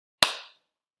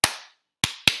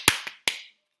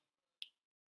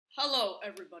Hello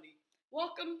everybody,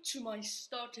 welcome to my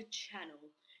started channel.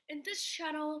 In this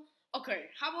channel,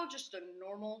 okay, how about just a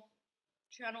normal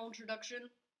channel introduction?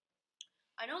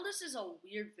 I know this is a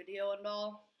weird video and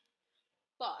all,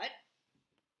 but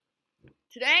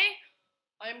today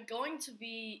I am going to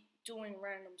be doing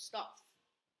random stuff.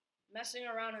 Messing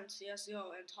around in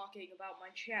CSGO and talking about my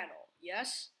channel,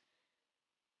 yes?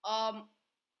 I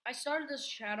started this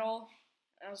channel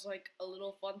as like a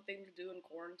little fun thing to do in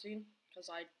quarantine, because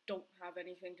I don't have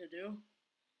anything to do.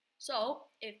 So,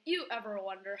 if you ever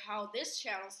wonder how this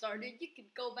channel started, you can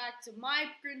go back to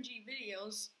my cringy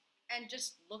videos and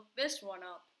just look this one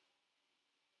up.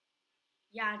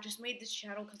 Yeah, I just made this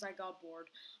channel because I got bored.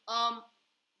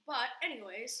 But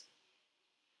anyways,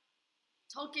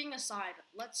 talking aside,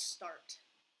 let's start.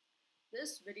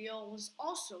 This video was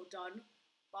also done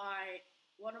by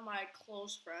one of my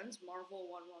close friends,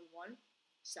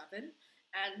 Marvel1117,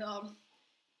 and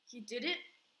he did it,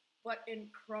 but in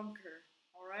Crunker,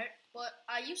 alright? But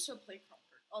I used to play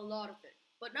Crunker, a lot of it.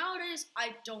 But nowadays,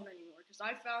 I don't anymore, because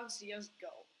I found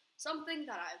CSGO, something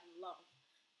that I love.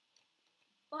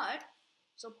 But,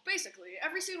 so basically,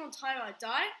 every single time I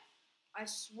die, I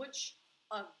switch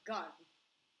a gun.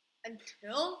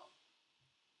 Until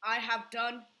I have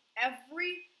done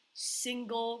every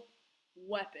single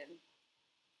weapon.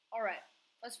 Alright,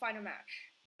 let's find a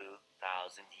match.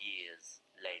 2,000 years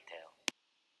later.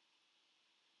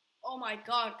 Oh my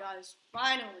god, guys,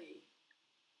 finally!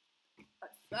 I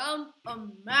found a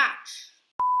match!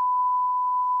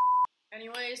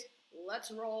 Anyways, let's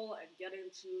roll and get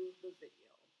into the video.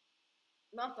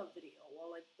 Not the video, well,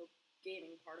 like the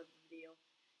gaming part of the video.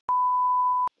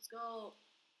 Let's go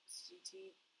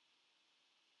CT.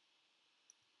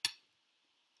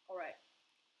 Alright.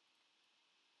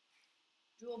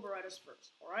 Dual Berettas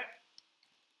first, alright?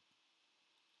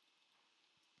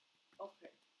 Okay.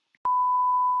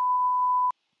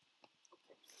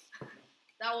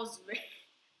 That was very...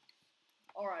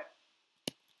 Alright.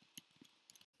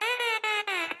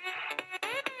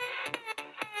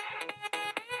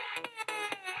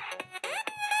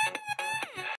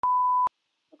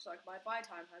 Looks like my buy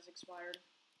time has expired.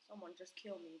 Someone just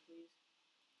kill me, please.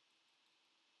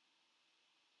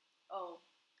 Oh,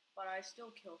 but I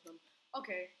still killed him.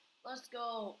 Okay, let's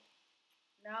go.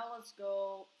 Now let's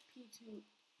go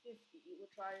P250,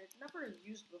 which I never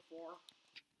used before.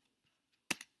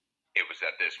 It was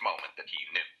at this moment that he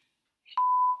knew.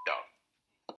 Dumb.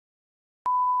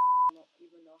 I don't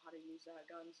even know how to use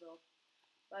that gun, so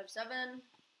 5-7.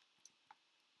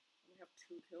 We have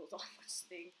 2 kills on this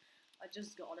thing. I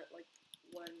just got it like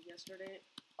yesterday.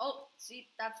 Oh, see,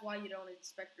 that's why you don't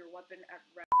inspect your weapon at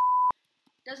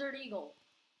Desert Eagle.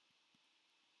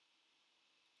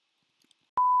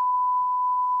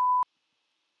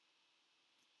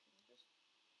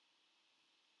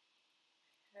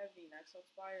 Heavy next.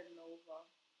 Let's buy a Nova.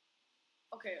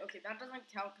 Okay, that doesn't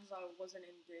count because I wasn't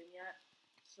in game yet.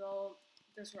 So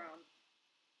this round,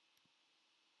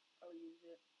 I'll use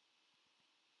it.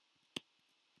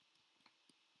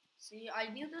 See, I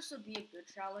knew this would be a good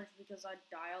challenge because I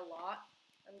die a lot,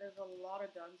 and there's a lot of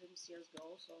guns in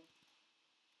CSGO, so...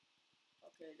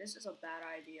 Okay, this is a bad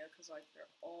idea, because, like,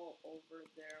 they're all over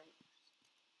there.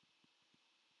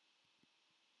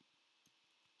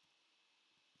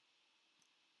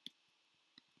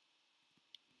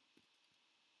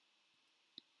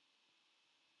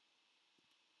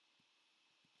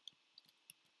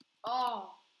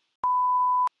 Oh!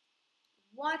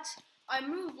 What? I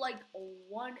moved like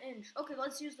 1 inch. Okay,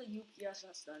 let's use the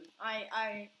UPSS then.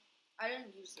 I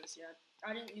didn't use this yet.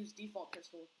 I didn't use default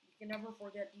pistol. You can never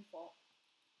forget default.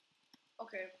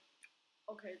 Okay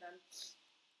then.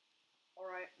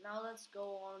 Alright, now let's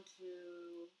go on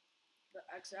to the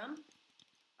XM,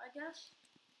 I guess.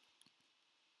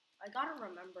 I gotta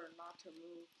remember not to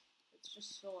move. It's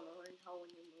just so annoying how when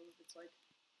you move, it's like...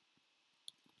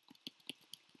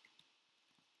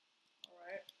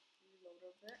 Alright, reload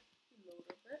a bit.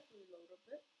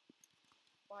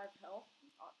 5 health,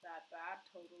 not that bad,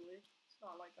 totally. It's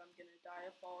not like I'm gonna die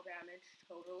of fall damage,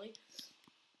 totally.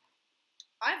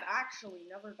 I've actually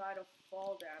never died of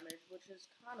fall damage, which is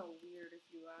kind of weird if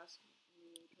you ask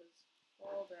me, because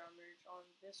fall damage on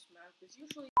this map is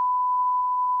usually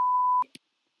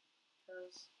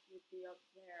because you'd be up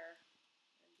there,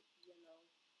 and, you know,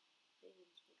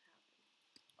 things would happen.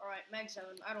 Alright, Mag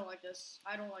 7, I don't like this.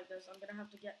 I'm gonna have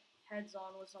to get heads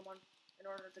on with someone in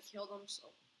order to kill them,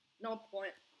 so no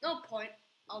point.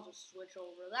 I'll just switch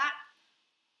over that.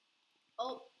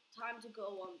 Oh, time to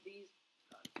go on these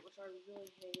guns, which I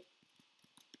really hate.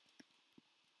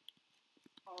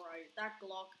 Alright, that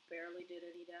Glock barely did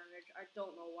any damage. I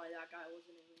don't know why that guy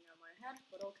wasn't aiming at my head,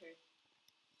 but okay.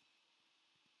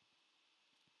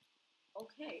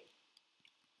 Okay.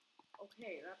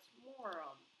 Okay, that's more,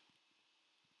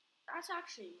 that's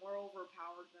actually more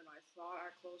overpowered than I thought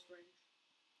at close range.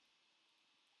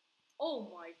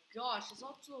 Oh my gosh, it's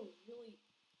also really...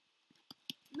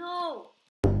 No!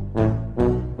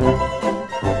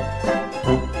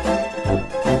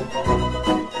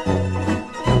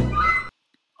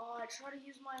 Oh, I tried to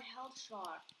use my health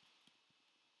shot.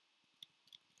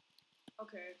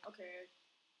 Okay, okay.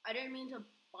 I didn't mean to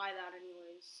buy that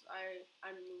anyways. I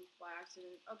moved by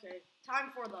accident. Okay,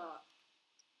 time for the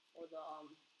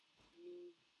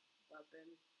new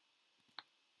weapon.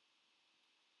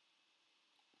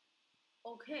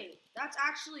 Okay, that's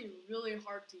actually really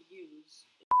hard to use.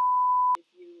 If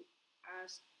you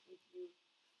ask,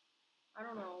 I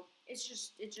don't know. It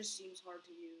just seems hard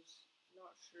to use.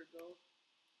 Not sure though.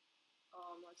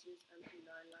 Let's use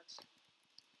MP9.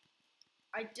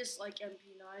 I dislike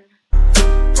MP9.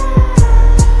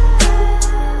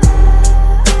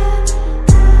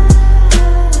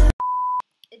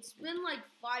 It's been like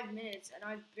 5 minutes and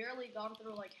I've barely gone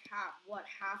through like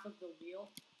half of the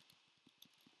wheel.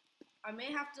 I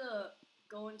may have to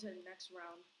go into the next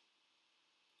round.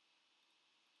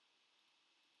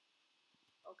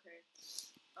 Okay.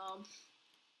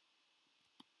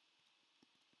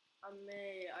 I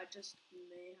just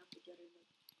may have to get in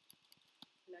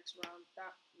the next round.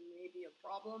 That may be a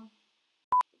problem.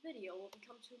 The video will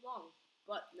become too long.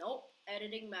 But nope,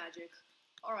 editing magic.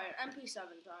 Alright,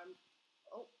 MP7 time.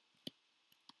 Oh.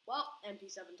 Well,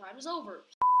 MP7 time is over.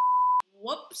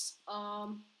 Whoops.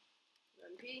 UMP,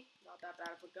 not that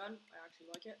bad of a gun. I actually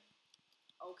like it.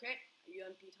 Okay,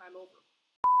 UMP time over.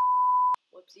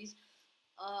 Whoopsies.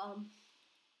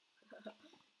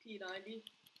 P90.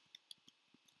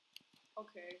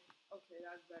 Okay,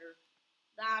 that's better.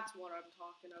 That's what I'm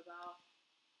talking about.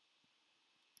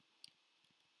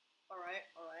 Alright.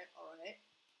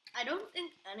 I don't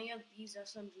think any of these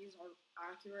SMGs are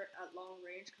accurate at long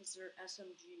range because they're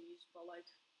SMGs, but like...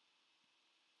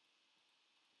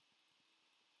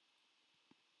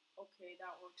 Okay,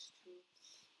 that works too.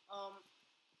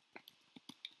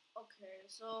 Okay,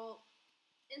 so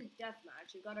in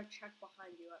deathmatch, you gotta check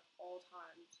behind you at all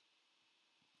times.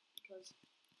 Because...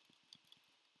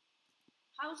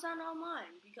 How's that not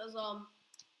mine? Because,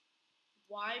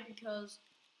 why? Because...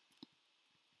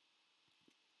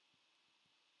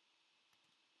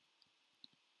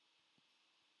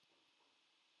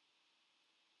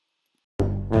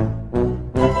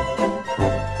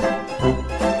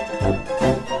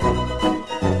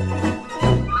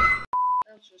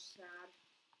 That's just sad.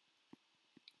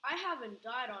 I haven't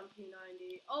died on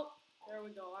P90. Oh, there we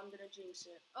go. I'm gonna jinx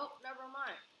it. Oh, never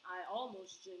mind. I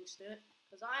almost jinxed it.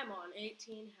 Because I'm on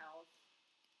 18 health.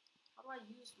 How do I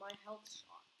use my health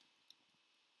shot?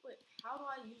 Wait, how do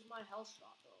I use my health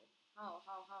shot though? How?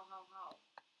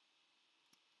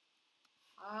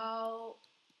 How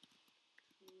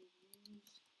to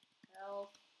use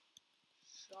health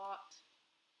shot.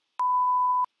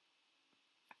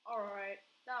 Alright,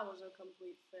 that was a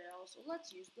complete fail. So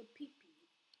let's use the PP.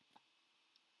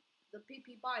 The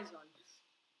PP Bison.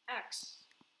 X.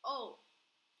 Oh.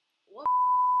 What?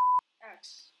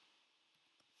 X.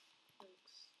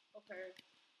 Okay.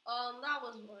 That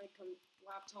was my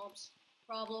laptop's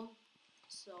problem.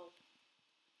 So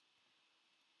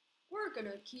we're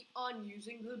gonna keep on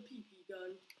using the PP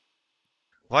gun.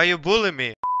 Why you bully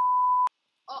me?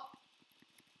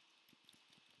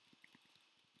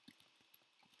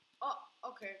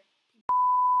 Okay.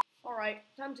 Alright,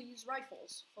 time to use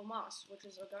rifles. FAMAS, which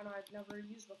is a gun I've never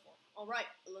used before. Alright,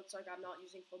 it looks like I'm not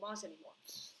using FAMAS anymore.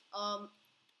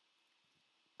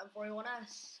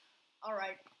 M4A1S.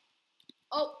 Alright.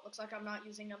 Oh, looks like I'm not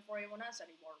using M4A1S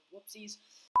anymore. Whoopsies.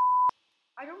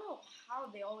 I don't know how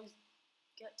they always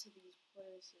get to these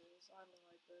places. I don't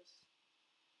like this.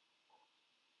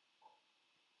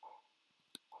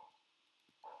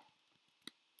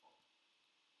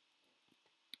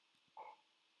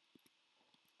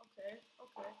 Okay.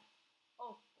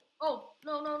 Oh,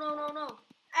 no.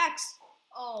 X!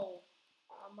 Oh,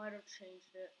 I might have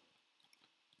changed it.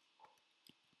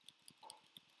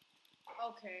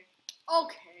 Okay.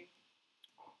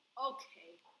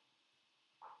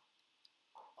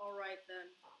 Alright then.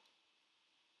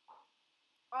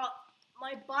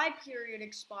 My buy period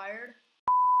expired.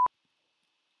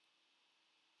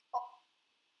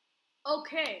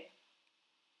 Okay.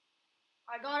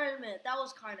 I gotta admit, that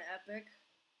was kinda epic.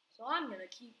 So I'm gonna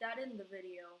keep that in the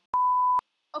video.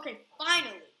 Okay,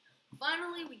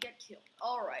 finally we get killed.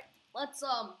 Alright, let's,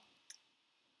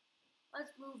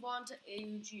 Let's move on to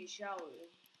AUG, shall we?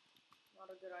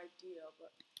 Not a good idea,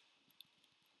 but...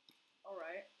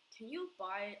 Alright. Can you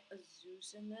buy a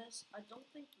Zeus in this? I don't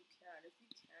think you can. If you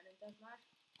can in Deathmatch...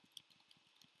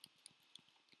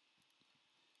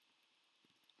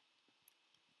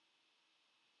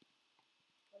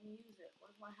 Let me use it.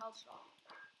 What if my health shot?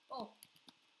 Oh.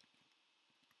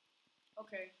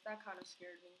 Okay, that kind of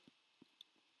scared me.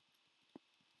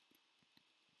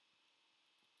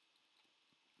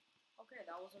 Okay,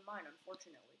 that wasn't mine,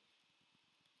 unfortunately.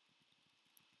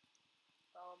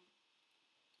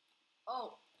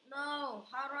 Oh, no!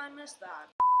 How did I miss that?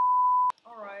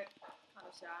 Alright, kind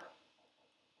of sad.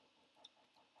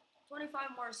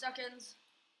 25 more seconds.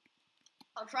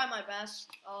 I'll try my best.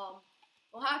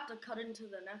 We'll have to cut into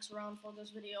the next round for this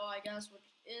video, I guess, which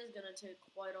is gonna take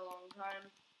quite a long time.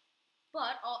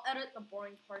 But I'll edit the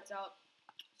boring parts out,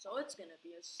 so it's gonna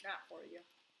be a snap for you.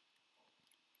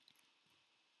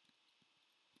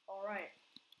 Alright.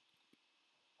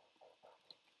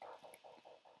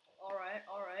 Alright.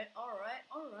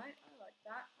 I like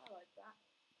that.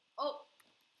 Oh!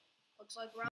 Looks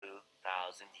like round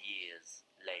 2,000 years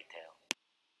later.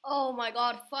 Oh my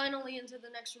god, finally into the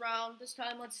next round. This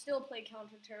time, let's still play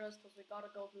counter-terrorists because we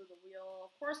gotta go through the wheel.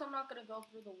 Of course, I'm not gonna go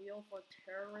through the wheel for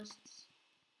terrorists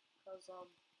because, you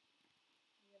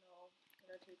know, it's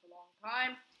gonna take a long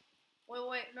time.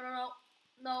 Wait, no,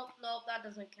 that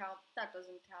doesn't count. I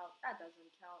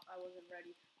wasn't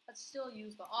ready. Let's still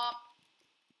use the op.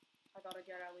 I gotta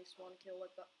get at least one kill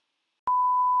with the...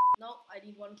 Nope, I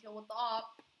need one kill with the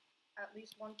op. At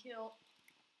least one kill.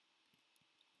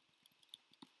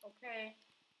 Okay.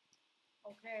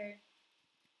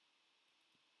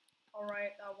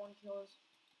 Alright, that one kill is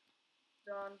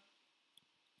done.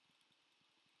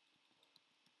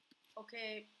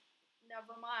 Okay,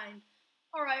 never mind.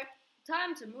 Alright,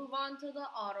 time to move on to the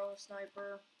auto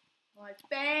sniper. My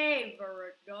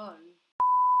favorite gun.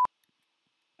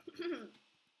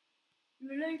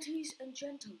 Ladies and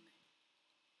gentlemen,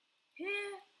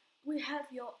 here we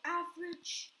have your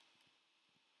average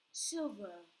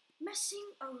silver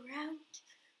messing around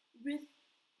with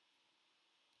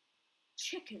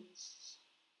chickens.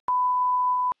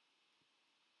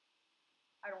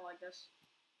 I don't like this.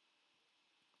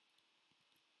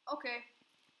 Okay.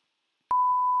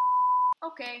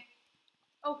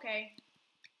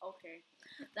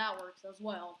 That works as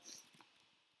well.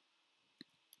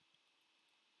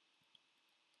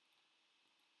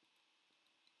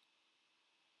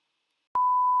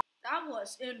 That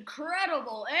was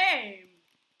incredible aim!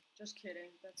 Just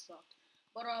kidding, that sucked.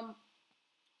 But,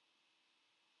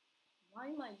 why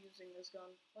am I using this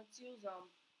gun? Let's use,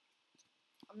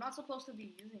 I'm not supposed to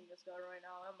be using this gun right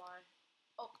now, am I?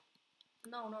 Oh,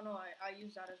 no, I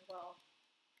use that as well.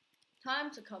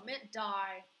 Time to commit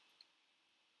die.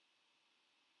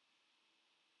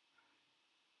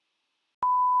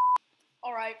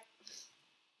 Alright.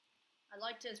 I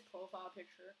liked his profile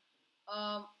picture.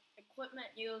 Equipment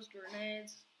used,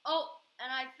 grenades. Oh,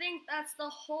 and I think that's the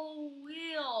whole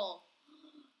wheel.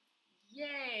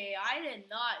 Yay, I did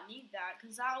not need that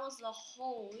because that was the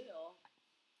whole wheel.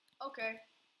 Okay.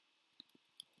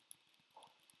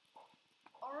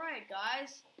 Alright,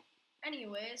 guys.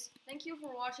 Anyways, thank you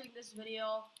for watching this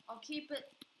video. I'll keep it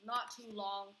not too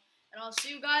long, and I'll see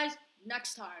you guys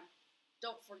next time.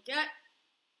 Don't forget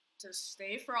to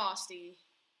stay frosty.